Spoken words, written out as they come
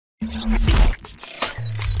In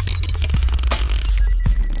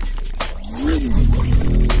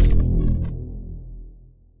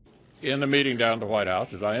the meeting down at the White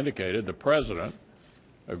House, as I indicated, the President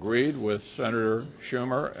agreed with Senator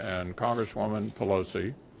Schumer and Congresswoman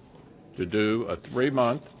Pelosi to do a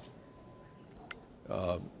 3-month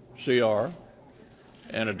CR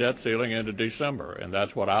and a debt ceiling into December. And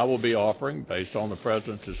that's what I will be offering based on the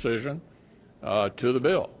President's decision to the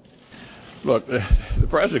bill. Look, the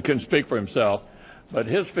President can speak for himself, but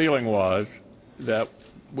his feeling was that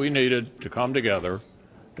we needed to come together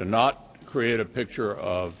to not create a picture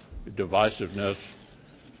of divisiveness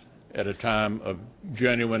at a time of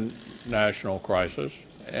genuine national crisis.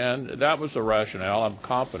 And that was the rationale. I'm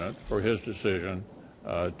confident for his decision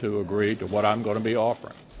to agree to what I'm going to be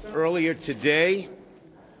offering. Earlier today,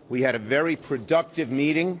 we had a very productive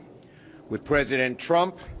meeting with President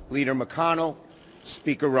Trump, Leader McConnell,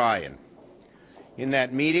 Speaker Ryan. In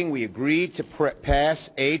that meeting, we agreed to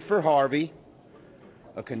pass aid for Harvey,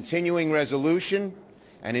 a continuing resolution,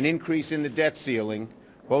 and an increase in the debt ceiling,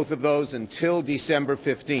 both of those until December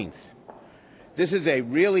 15th. This is a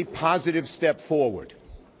really positive step forward.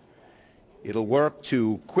 It'll work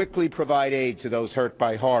to quickly provide aid to those hurt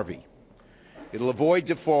by Harvey. It'll avoid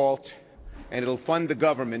default, and it'll fund the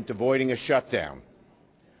government avoiding a shutdown.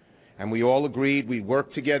 And we all agreed we'd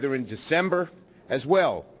work together in December as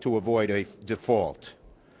well to avoid a default.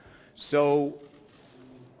 So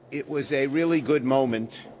it was a really good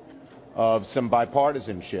moment of some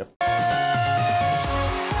bipartisanship.